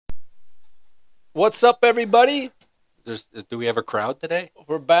What's up, everybody? Do we have a crowd today?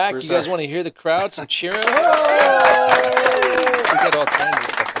 We're back. You guys want to hear the crowd? Some cheering? Oh! We got all kinds of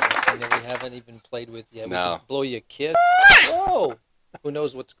stuff on this thing that we haven't even played with yet. No. We can blow you a kiss. Whoa! Who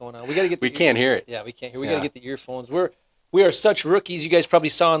knows what's going on? We got to get. We can't hear it. Yeah, we can't hear. We got to get the earphones. We are such rookies. You guys probably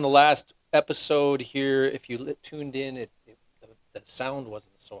saw in the last episode here. If you tuned in, the sound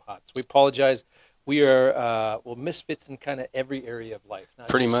wasn't so hot. So we apologize. We are misfits in kind of every area of life.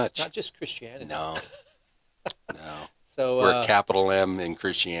 Pretty much. Not just Christianity. No. So we're capital M in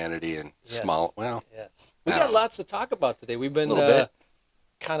Christianity and small. Well, yes, we got lots to talk about today. We've been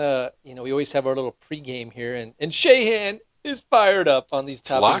kind of, we always have our little pregame here, and Shahan is fired up on these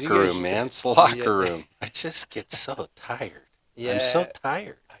topics. It's locker room, man. It's locker room. I just get so tired. Yeah, I'm so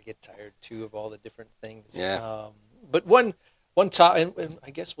tired. I get tired too of all the different things. Yeah. But one topic, and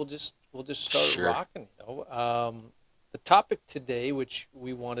I guess we'll just start rocking. The topic today, which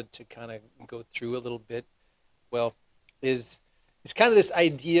we wanted to kind of go through a little bit, is kind of this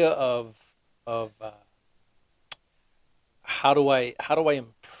idea of how do I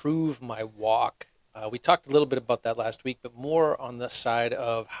improve my walk? We talked a little bit about that last week, but more on the side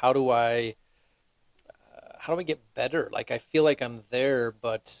of how do I get better? Like, I feel like I'm there,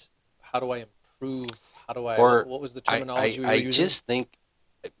 but how do I improve? How do I? What was the terminology we were using? I just think,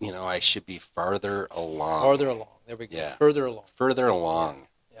 I should be farther along. Farther along. There we go. Yeah. Further along. Further along.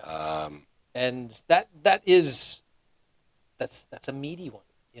 Yeah. And that's a meaty one.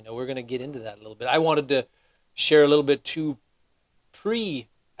 We're going to get into that a little bit. I wanted to share a little bit too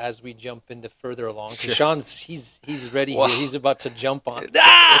as we jump into further along. Because Sean's he's ready here. He's about to jump on.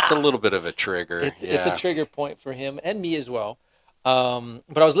 It's a little bit of a trigger. It's a trigger point for him and me as well.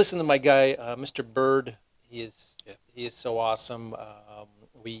 But I was listening to my guy, Mr. Bird. He is so awesome.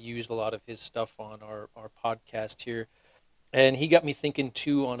 We use a lot of his stuff on our podcast here. And he got me thinking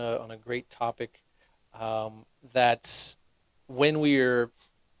too on a great topic. That's when we're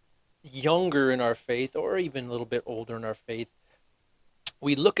younger in our faith, or even a little bit older in our faith,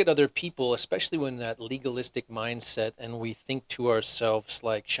 we look at other people, especially when that legalistic mindset, and we think to ourselves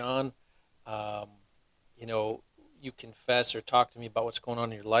like, Sean, you confess or talk to me about what's going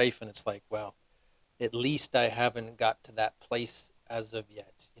on in your life, and it's like, well, at least I haven't got to that place as of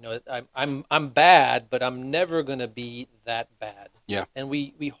yet. I'm bad, but I'm never going to be that bad. Yeah. And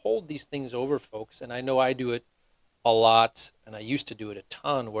we hold these things over folks, and I know I do it a lot, and I used to do it a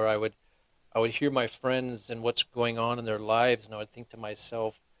ton, where I would hear my friends and what's going on in their lives, and I would think to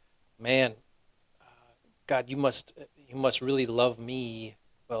myself, man, God, you must really love me,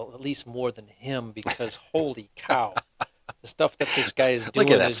 well, at least more than him, because holy cow, the stuff that this guy is doing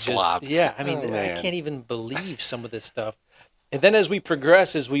is slob. Just, yeah, I mean, I can't even believe some of this stuff. And then as we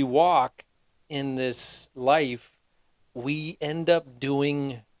progress, as we walk in this life, we end up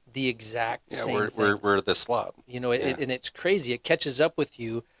doing the exact same things. We're the slob. And it's crazy. It catches up with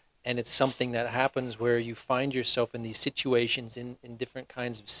you, and it's something that happens where you find yourself in these situations in different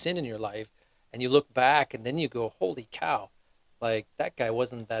kinds of sin in your life, and you look back, and then you go, holy cow, like, that guy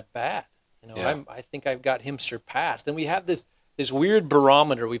wasn't that bad. I think I've got him surpassed. And we have this weird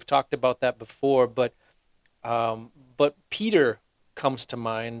barometer. We've talked about that before, but Peter comes to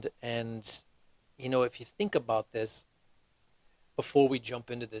mind, and if you think about this before we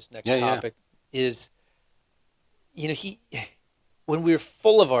jump into this next topic, is when we're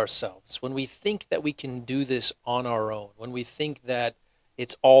full of ourselves, when we think that we can do this on our own, when we think that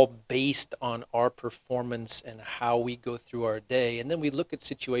it's all based on our performance and how we go through our day, and then we look at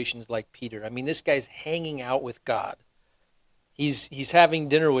situations like Peter. I mean, this guy's hanging out with God. He's having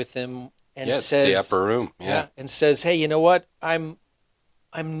dinner with him, and says, the upper room, and says, hey, you know what? I'm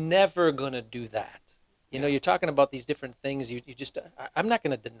never gonna do that. You're talking about these different things. You just, I'm not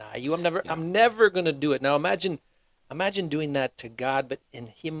gonna deny you. I'm never gonna do it. Now imagine doing that to God, but in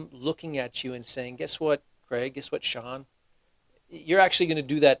Him looking at you and saying, guess what, Craig? Guess what, Sean? You're actually going to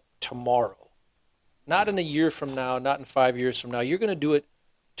do that tomorrow. Not in a year from now, not in 5 years from now. You're going to do it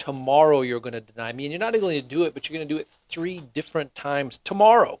tomorrow. You're going to deny me. And you're not only going to do it, but you're going to do it 3 different times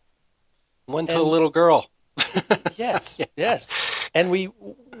tomorrow. One to a little girl. Yes. And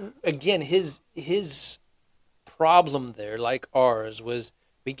his problem there, like ours, was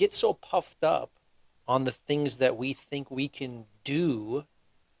we get so puffed up on the things that we think we can do,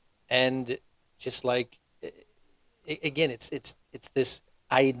 and just like, again, it's this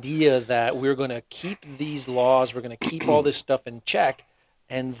idea that we're going to keep these laws, we're going to keep all this stuff in check,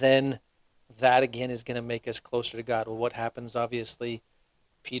 and then that again is going to make us closer to God. Well, what happens? Obviously,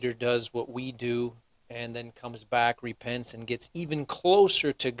 Peter does what we do, and then comes back, repents, and gets even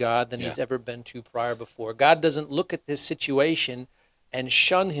closer to God than he's ever been to prior before. God doesn't look at this situation and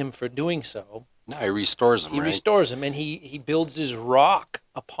shun him for doing so. No, he restores them, He right? restores him, and he builds his rock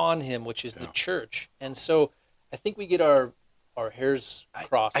upon him, which is the Yeah. church. And so I think we get our hairs I,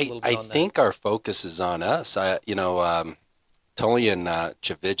 crossed a I, little bit I on that. think our focus is on us. Tolian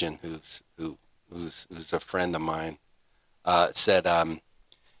Chavijan, who's a friend of mine, said,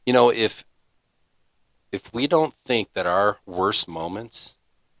 if we don't think that our worst moments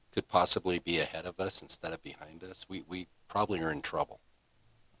could possibly be ahead of us instead of behind us, we probably are in trouble.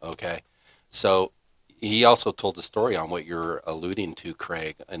 Okay. So he also told the story on what you're alluding to,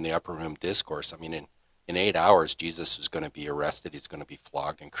 Craig, in the upper room discourse. I mean, in 8 hours, Jesus is going to be arrested. He's going to be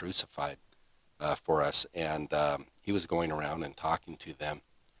flogged and crucified for us. And he was going around and talking to them.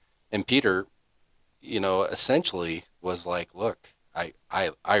 And Peter, essentially was like, look, I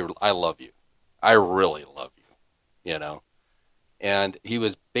love you. I really love you, you know. And he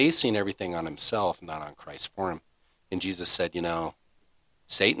was basing everything on himself, not on Christ for him. And Jesus said,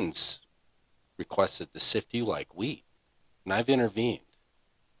 Satan's requested to sift you like wheat, and I've intervened.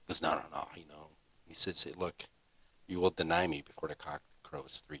 He goes, no, no, no, He says, look, you will deny me before the cock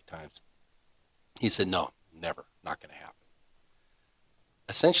crows 3 times. He said, no, never, not going to happen.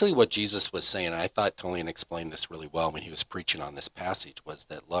 Essentially what Jesus was saying, and I thought Tolian explained this really well when he was preaching on this passage, was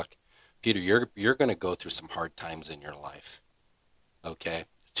that, look, Peter, you're going to go through some hard times in your life, okay?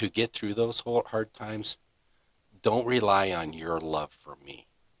 To get through those hard times, don't rely on your love for me.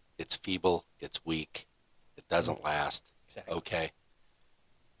 It's feeble, it's weak, it Mm, doesn't last, exactly. okay?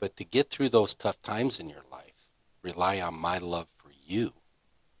 But to get through those tough times in your life, rely on my love for you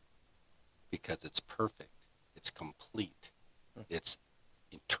because it's perfect, it's complete, Mm. it's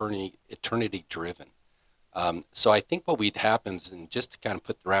eternity driven. So I think what happens, and just to kind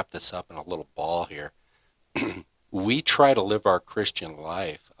of wrap this up in a little ball here, we try to live our Christian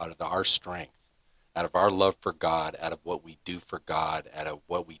life out of our strength, out of our love for God, out of what we do for God, out of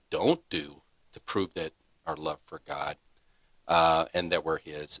what we don't do to prove that our love for God and that we're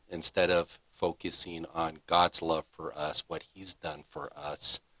His, instead of focusing on God's love for us, what He's done for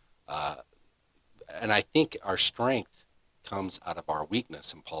us. Uh, and I think our strength comes out of our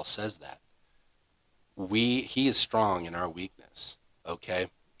weakness, and Paul says that. He is strong in our weakness, okay?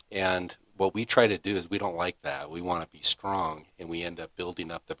 And what we try to do is we don't like that. We want to be strong, and we end up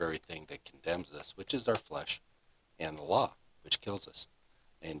building up the very thing that condemns us, which is our flesh and the law, which kills us.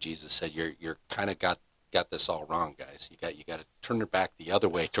 And Jesus said, "You're kind of got this all wrong, guys. You got to turn it back the other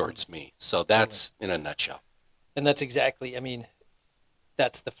way Totally. towards me." So Totally. that's in a nutshell. And that's exactly, I mean,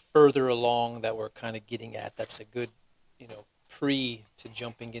 that's the further along that we're kind of getting at. That's a good, pre to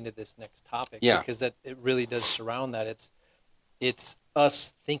jumping into this next topic, Yeah, because that it really does surround that. It's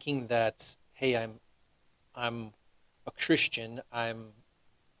us thinking that, hey, I'm a Christian. I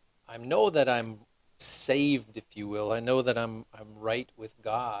know that I'm saved, if you will. I know that I'm right with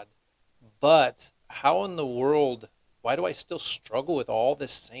God. But how in the world, why do I still struggle with all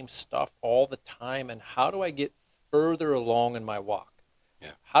this same stuff all the time? And how do I get further along in my walk?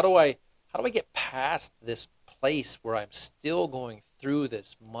 yeah, How do I how do I get past this place where I'm still going through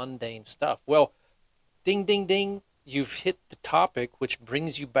this mundane stuff? Well, ding ding ding, you've hit the topic which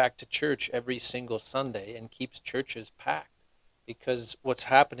brings you back to church every single Sunday and keeps churches packed. Because what's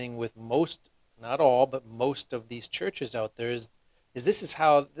happening with most, not all, but most of these churches out there is this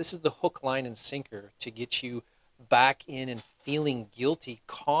is the hook, line, and sinker to get you back in and feeling guilty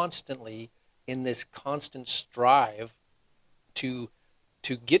constantly in this constant strive to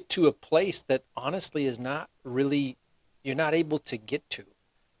get to a place that honestly is not really, you're not able to get to.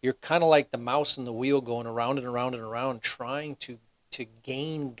 You're kind of like the mouse in the wheel going around and around and around trying to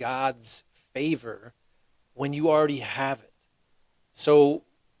gain God's favor when you already have it. So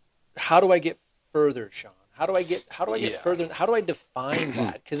how do I get further, Sean? How do I get yeah, further? How do I define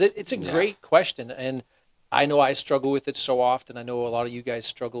that? Because it's a yeah. great question, and I know I struggle with it so often. I know a lot of you guys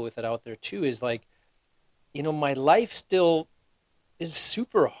struggle with it out there too. Is like, my life still is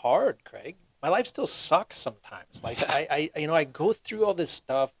super hard, Craig. My life still sucks sometimes. Like I go through all this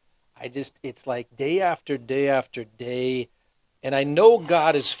stuff. It's like day after day after day, and I know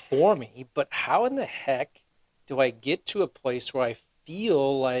God is for me, but how in the heck do I get to a place where I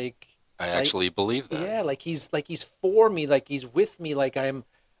feel I like actually believe that. yeah, like he's for me, like he's with me, like I'm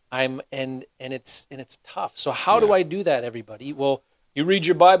and it's tough. So how do Yeah. I do that, everybody? Well, you read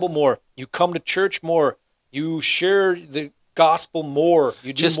your Bible more, you come to church more, you share the gospel more,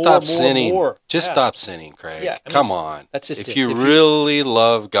 you do Just more, stop more, sinning. more. Just Yeah. stop sinning, Yeah. Craig. I mean, Come on. that's just If it. you If you really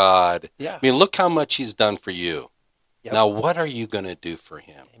love God, I yeah. mean, look how much He's done for you. Yep. Now, what are you going to do for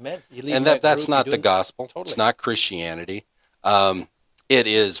Him? Amen. You And leaving that that's group, you not the doing gospel. It's totally. not Christianity. Um, it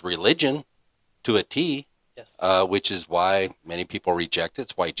is religion to a T. Yes. which is why many people reject it.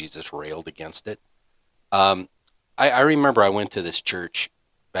 It's why Jesus railed against it. Um, I remember I went to this church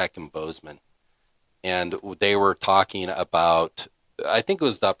back in Bozeman, and they were talking about, I think it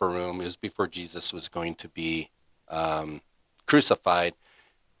was the upper room. It was before Jesus was going to be um, crucified,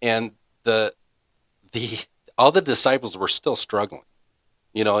 and the the all the disciples were still struggling.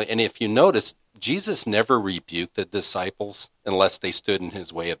 And if you notice, Jesus never rebuked the disciples unless they stood in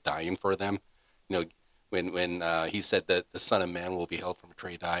his way of dying for them. You know, when he said that the Son of Man will be held from a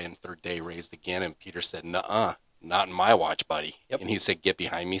tree, die, and third day raised again, and Peter said, "Nuh-uh, not in my watch, buddy." Yep. And he said, "Get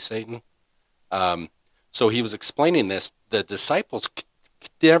behind me, Satan." Um, so he was explaining this. The disciples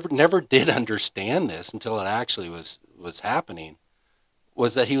never did understand this until it actually was happening.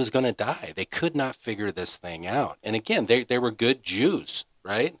 Was that he was going to die? They could not figure this thing out. And again, they were good Jews,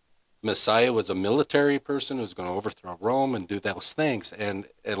 right? Messiah was a military person who was going to overthrow Rome and do those things, and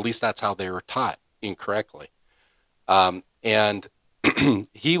at least that's how they were taught incorrectly. And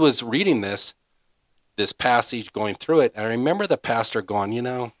he was reading this passage, going through it, and I remember the pastor going,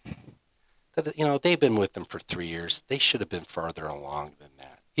 they've been with them for 3 years. They should have been farther along than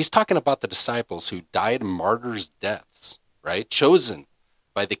that. He's talking about the disciples who died martyrs' deaths, right? Chosen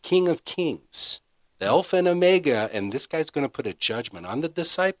by the King of Kings, the Alpha and Omega, and this guy's going to put a judgment on the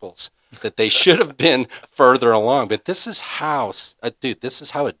disciples that they should have been further along. But this is how, this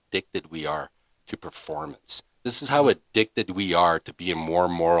is how addicted we are to performance. This is how addicted we are to being more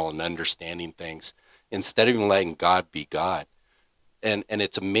moral and understanding things instead of even letting God be God. And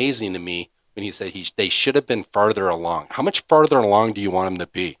it's amazing to me when he said they should have been farther along. How much farther along do you want them to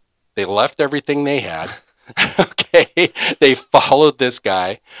be? They left everything they had. Okay, they followed this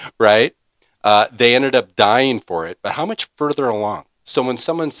guy, right? They ended up dying for it. But how much further along? So when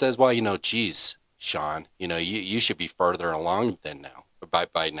someone says, "Well, geez, Sean, you should be further along than now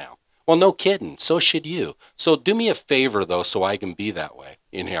by now." Well, no kidding. So should you. So do me a favor though, so I can be that way.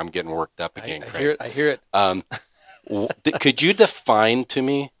 In here, I'm getting worked up again. I hear it. I hear it. Could you define to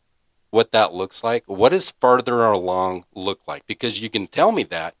me what that looks like? What does farther along look like? Because you can tell me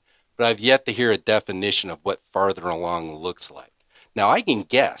that, but I've yet to hear a definition of what farther along looks like. Now I can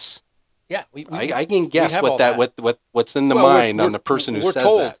guess. Yeah, I can guess have what all that what's in the mind on the person who says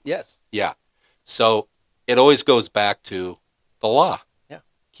told, that. Yes. Yeah. So it always goes back to the law. Yeah.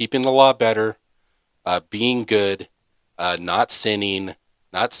 Keeping the law better, being good, not sinning,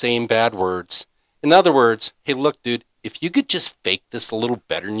 not saying bad words. In other words, hey, look, dude, if you could just fake this a little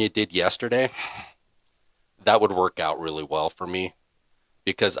better than you did yesterday, that would work out really well for me.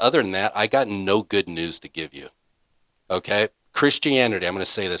 Because other than that, I got no good news to give you. Okay? Christianity, I'm going to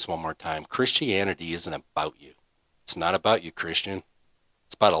say this one more time. Christianity isn't about you. It's not about you, Christian.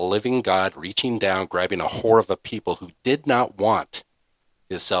 It's about a living God reaching down, grabbing a whore of a people who did not want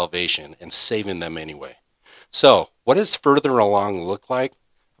his salvation and saving them anyway. So, what does further along look like?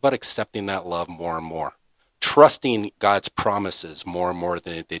 About accepting that love more and more. Trusting God's promises more and more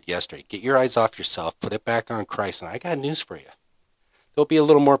than it did yesterday. Get your eyes off yourself, put it back on Christ, and I got news for you. There'll be a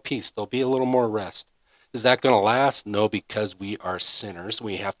little more peace. There'll be a little more rest. Is that going to last? No, because we are sinners.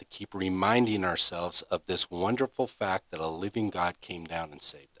 We have to keep reminding ourselves of this wonderful fact that a living God came down and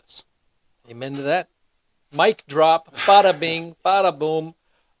saved us. Amen to that. Mic drop, bada bing, bada boom.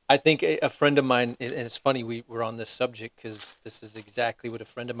 I think a friend of mine, and it's funny we were on this subject because this is exactly what a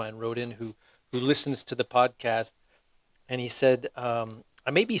friend of mine wrote in who listens to the podcast. And he said,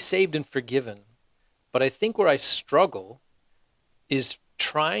 I may be saved and forgiven, but I think where I struggle is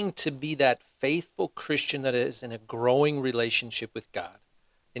trying to be that faithful Christian that is in a growing relationship with God,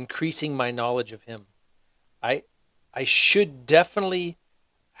 increasing my knowledge of Him. I should definitely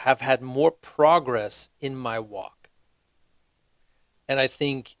have had more progress in my walk. And I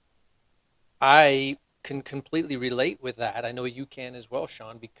think I can completely relate with that. I know you can as well,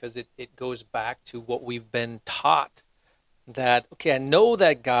 Sean, because it goes back to what we've been taught that, okay, I know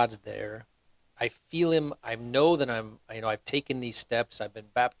that God's there. I feel Him. I know that I've taken these steps. I've been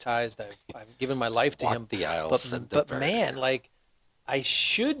baptized. I've given my life to Him. The aisles but man, like I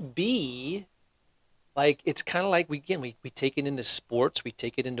should be like, it's kind of like we take it into sports, we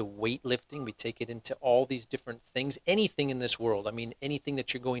take it into weightlifting, we take it into all these different things, anything in this world. I mean, anything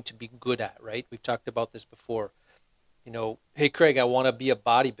that you're going to be good at, right? We've talked about this before. Hey, Craig, I want to be a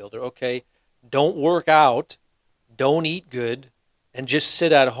bodybuilder. Okay, don't work out, don't eat good, and just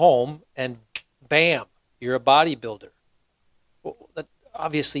sit at home and bam, you're a bodybuilder. Well,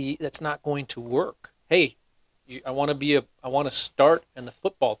 obviously, that's not going to work. Hey, I want to start in the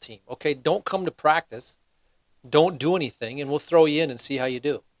football team. Okay, don't come to practice, don't do anything, and we'll throw you in and see how you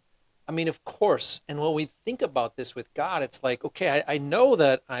do. I mean, of course. And when we think about this with God, it's like, okay, I know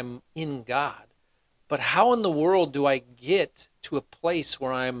that I'm in God, but how in the world do I get to a place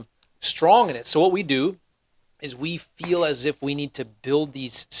where I'm strong in it? So what we do is we feel as if we need to build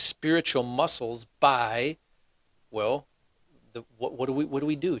these spiritual muscles by, well, what do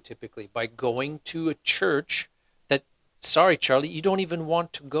we do typically? By going to a church that, sorry, Charlie, you don't even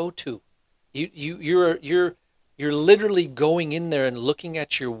want to go to. You're literally going in there and looking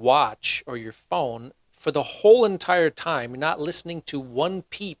at your watch or your phone for the whole entire time. You're not listening to one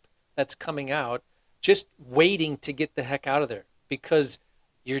peep that's coming out, just waiting to get the heck out of there because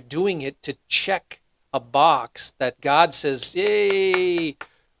you're doing it to check a box that God says, "Yay,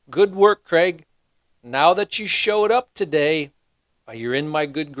 good work, Craig. Now that you showed up today, you're in my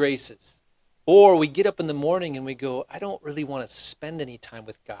good graces." Or we get up in the morning and we go, I don't really want to spend any time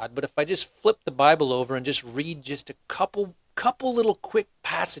with God, but if I just flip the Bible over and just read just a couple little quick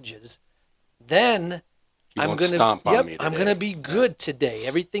passages, then He won't stomp on me I'm gonna today. be Yeah. good today.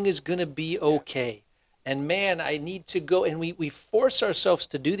 Everything is gonna be Yeah. okay. And man, I need to go, and we force ourselves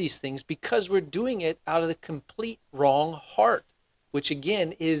to do these things because we're doing it out of the complete wrong heart, which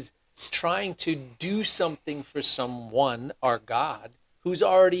again is trying to do something for someone, our God, who's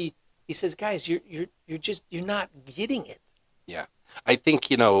already, he says, guys, you're not getting it. Yeah. I think,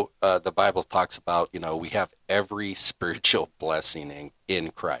 the Bible talks about, we have every spiritual blessing in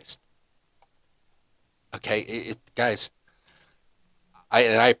Christ. Okay. Guys,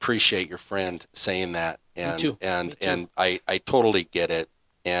 I appreciate your friend saying that. Me And, too. and, Me too. and I totally get it.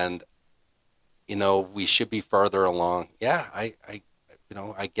 And, we should be farther along. Yeah.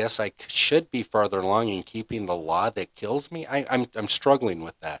 I guess I should be farther along in keeping the law that kills me. I'm struggling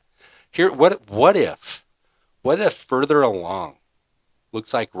with that. Here, what if further along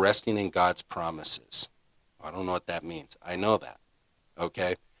looks like resting in God's promises? I don't know what that means. I know that.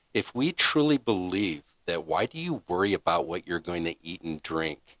 Okay. If we truly believe that, why do you worry about what you're going to eat and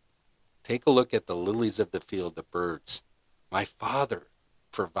drink? Take a look at the lilies of the field, the birds. My Father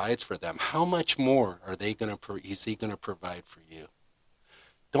provides for them. How much more is he going to provide for you?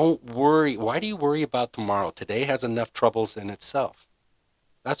 Don't worry. Why do you worry about tomorrow? Today has enough troubles in itself.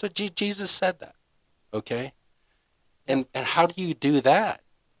 That's what Jesus said that. Okay. Yep. And how do you do that?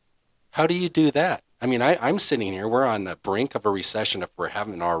 How do you do that? I mean, I'm sitting here. We're on the brink of a recession if we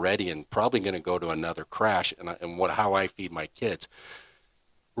haven't already, and probably going to go to another crash. And how I feed my kids.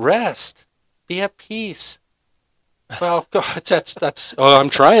 Rest. Be at peace. Well, God, that's. Oh,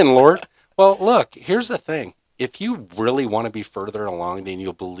 I'm trying, Lord. Well, look. Here's the thing. If you really want to be further along, then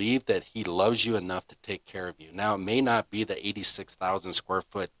you'll believe that He loves you enough to take care of you. Now, it may not be the 86,000 square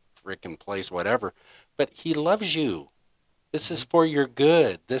foot freaking place, whatever, but He loves you. This Mm-hmm. is for your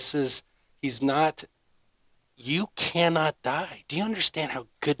good. He's not, you cannot die. Do you understand how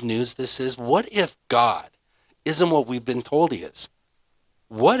good news this is? What if God isn't what we've been told He is?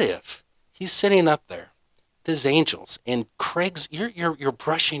 What if He's sitting up there, His angels, and Craig's, you're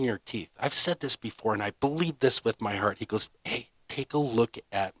brushing your teeth. I've said this before, and I believe this with my heart. He goes, hey, take a look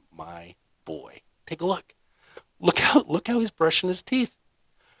at my boy. Take a look. Look how he's brushing his teeth.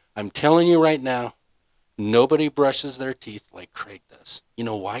 I'm telling you right now, nobody brushes their teeth like Craig does. You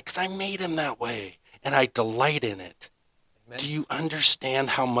know why? Because I made him that way, and I delight in it. Amen. Do you understand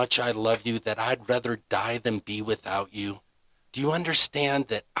how much I love you, that I'd rather die than be without you? Do you understand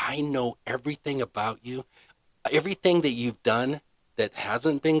that I know everything about you? Everything that you've done that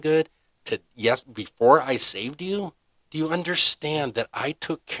hasn't been good, yes, before I saved you? Do you understand that I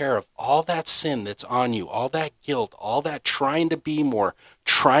took care of all that sin that's on you, all that guilt, all that trying to be more,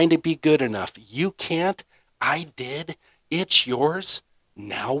 trying to be good enough? You can't. I did. It's yours.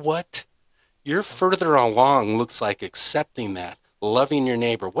 Now what? You're further along, looks like, accepting that, loving your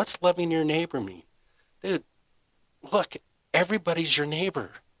neighbor. What's loving your neighbor mean? Dude, look, everybody's your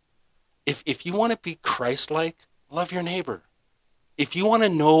neighbor. If you want to be Christ-like, love your neighbor. If you want to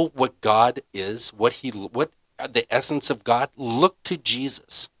know what God is, what the essence of God, look to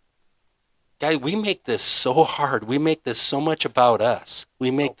Jesus. Guys, we make this so hard. We make this so much about us. We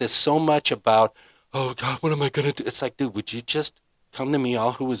Oh, make this so much about, oh God, what am I going to do? It's like, dude, would you just come to me,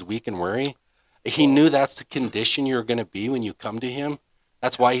 all who is weak and weary? He well, knew that's the condition you're going to be when you come to him.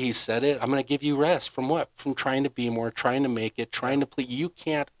 That's yeah, why he said it. I'm going to give you rest from what? From trying to be more, trying to make it, yeah, trying to please. You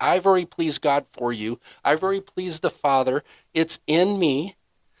can't. I've already pleased God for you. I've already pleased the Father. It's in me.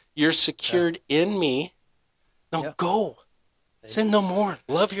 You're yeah, secured in me. Now yeah. go. Sin Amen. no more.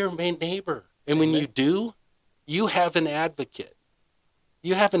 Love your main neighbor. And when you Amen. do, you have an advocate.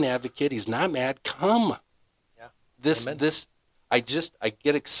 You have an advocate. He's not mad. Come. Yeah. This, Amen. this, I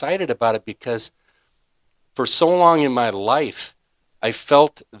get excited about it because for so long in my life, I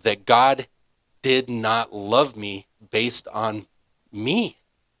felt that God did not love me based on me.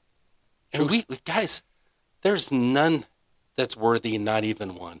 And Truth. guys, there's none that's worthy, not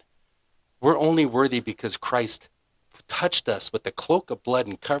even one. We're only worthy because Christ touched us with the cloak of blood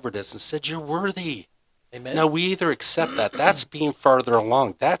and covered us and said, you're worthy. Amen. Now we either accept that. That's being farther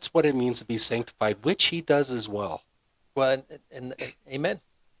along. That's what it means to be sanctified, which he does as well. Well, and amen.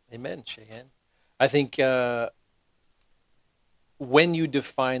 Amen, Shahan. I think when you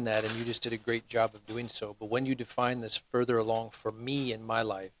define that, and you just did a great job of doing so, but when you define this further along for me in my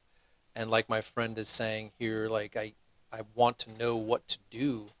life, and like my friend is saying here, like I want to know what to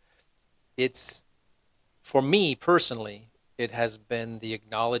do, it's for me personally, it has been the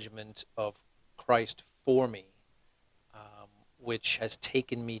acknowledgement of Christ for me, which has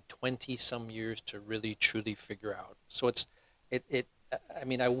taken me 20 some years to really truly figure out. So it, I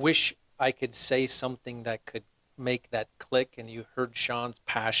mean, I wish I could say something that could make that click. And you heard Sean's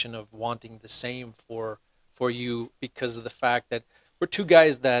passion of wanting the same for you, because of the fact that we're two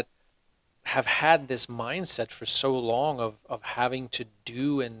guys that have had this mindset for so long of having to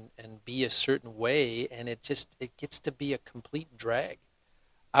do and be a certain way, and it gets to be a complete drag.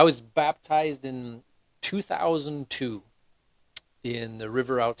 I was baptized in 2002 in the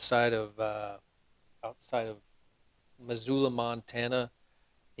river outside of Missoula, Montana,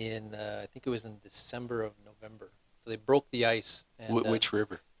 in I think it was in December of November. So they broke the ice, and Which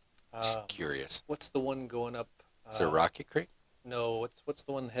river? uh, Just curious. what's the one going up? Is it Rocky Creek? No, what's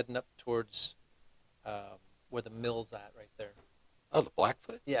the one heading up towards um, where the mill's at right there? Oh, the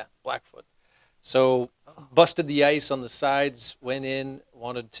Blackfoot? Yeah, Blackfoot. So busted the ice on the sides, went in,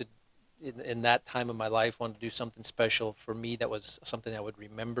 wanted to in that time of my life wanted to do something special for me that was something I would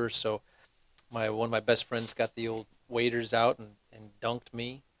remember. So my one of my best friends got the old waders out and dunked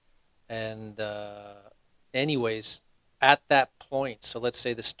me. And anyways, at that point, so let's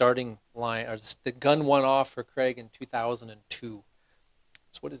say the starting line or the gun went off for Craig in 2002.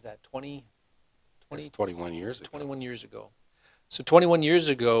 So what is that? 20, It's 20 21 years ago. 21 years ago. So 21 years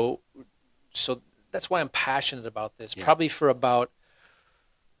ago, so that's why I'm passionate about this. Yeah. Probably for about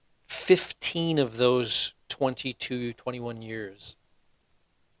 15 of those 22, 21 years,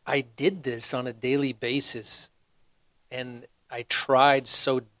 I did this on a daily basis, and I tried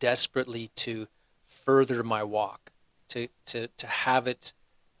so desperately to further my walk, to have it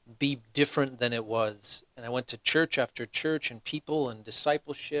be different than it was. And I went to church after church and people and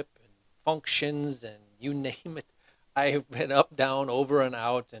discipleship and functions and you name it. I have been up, down, over, and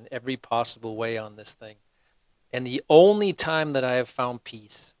out in every possible way on this thing. And the only time that I have found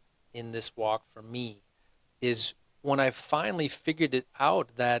peace in this walk for me is when I finally figured it out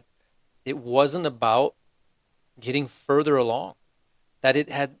that it wasn't about getting further along, that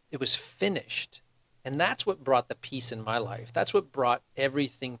it was finished. And that's what brought the peace in my life. That's what brought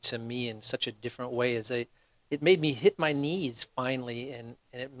everything to me in such a different way. It made me hit my knees finally, and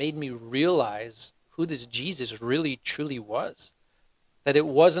it made me realize who this Jesus really truly was. That it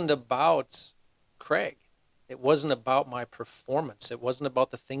wasn't about Craig. It wasn't about my performance. It wasn't about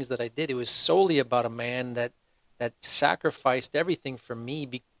the things that I did. It was solely about a man that sacrificed everything for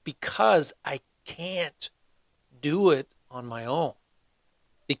me because I can't do it on my own.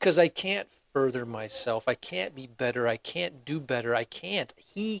 Because I can't further myself. I can't be better. I can't do better. I can't.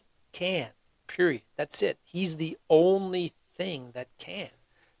 He can. Period. That's it. He's the only thing that can.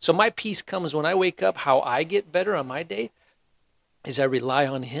 So my peace comes when I wake up. How I get better on my day is I rely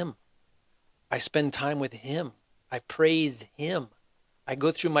on him. I spend time with him. I praise him. I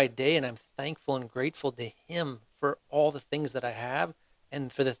go through my day and I'm thankful and grateful to him for all the things that I have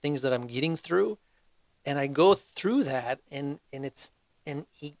and for the things that I'm getting through. And I go through that, and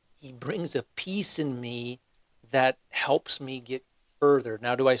he brings a peace in me that helps me get further.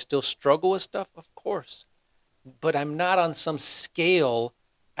 Now, do I still struggle with stuff? Of course. But I'm not on some scale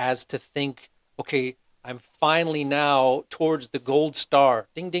as to think, okay, I'm finally now towards the gold star.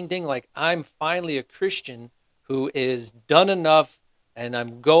 Ding, ding, ding. Like I'm finally a Christian who is done enough and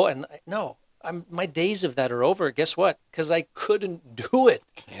no, my days of that are over. Guess what? Because I couldn't do it.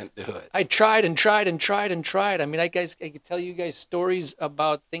 Can't do it. I tried and tried and tried and tried. I mean, I could tell you guys stories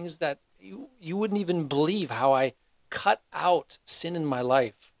about things that you wouldn't even believe how I cut out sin in my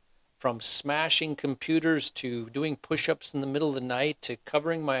life, from smashing computers to doing push-ups in the middle of the night to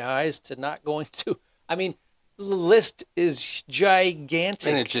covering my eyes to not going to. I mean, the list is gigantic.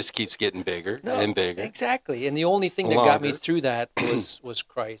 And it just keeps getting bigger and bigger. Exactly. And the only thing that got me through that was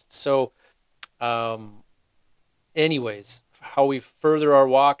Christ. So, anyways, how we further our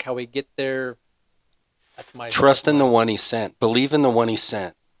walk, how we get there, that's my trust in the one he sent. Believe in the one he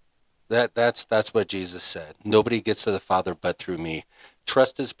sent. That's what Jesus said. Nobody gets to the Father but through me.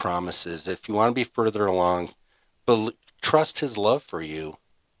 Trust his promises. If you want to be further along, trust his love for you.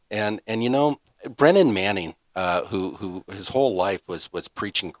 And you know, Brennan Manning, who his whole life was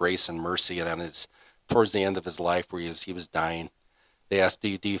preaching grace and mercy, and on his towards the end of his life, where he was dying, they asked, do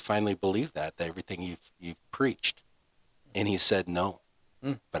you finally believe that everything you've preached? And he said, no,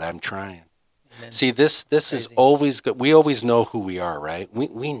 Mm, but I'm trying. amen. See, It's this is crazy. always good. We always know who we are, right?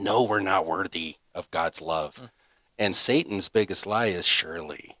 We know we're not worthy of God's love. Mm, And Satan's biggest lie is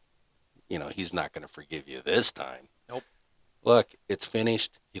surely, he's not going to forgive you this time. nope. Look, it's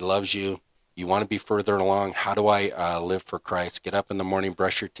finished. He loves you. You want to be further along. How do I live for Christ? Get up in the morning,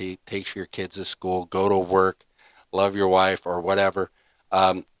 brush your teeth, take your kids to school, go to work, love your wife or whatever.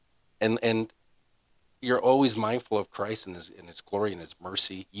 Um, and you're always mindful of Christ and his glory and his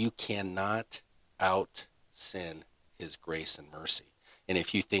mercy. You cannot out sin his grace and mercy. And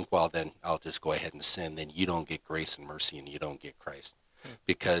if you think, well, then I'll just go ahead and sin, then you don't get grace and mercy and you don't get Christ. Mm,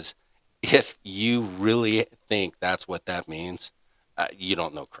 Because if you really think that's what that means, you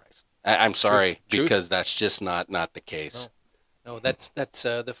don't know Christ. I'm truth. sorry, Truth. because that's just not the No. case. No, that's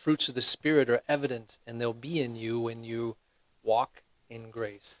the fruits of the Spirit are evident, and they'll be in you when you walk in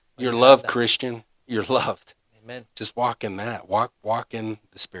grace. When You're you have loved, that. Christian. You're loved. Amen. Just walk in that. Walk in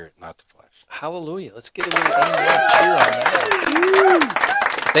the Spirit, not the flesh. Hallelujah. Let's get a little amen cheer on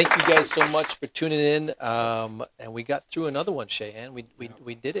that. Thank you guys so much for tuning in. And we got through another one, Shahan.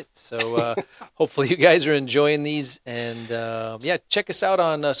 We did it. So hopefully you guys are enjoying these. And yeah, check us out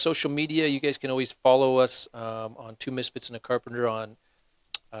on social media. You guys can always follow us on Two Misfits and a Carpenter on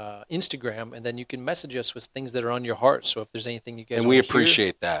Instagram, and then you can message us with things that are on your heart. So if there's anything you guys And we want to hear,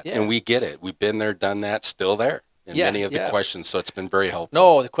 appreciate that. yeah, And we get it. We've been there, done that, still there in yeah, many of the yeah. questions. So it's been very helpful.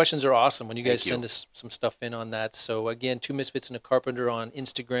 No, the questions are awesome when you guys Thank you. send us some stuff in on that. So again, Two Misfits and a Carpenter on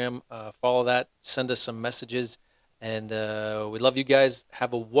Instagram. Follow that. Send us some messages, and we love you guys.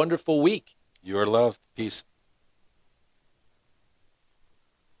 Have a wonderful week. You are loved. Peace.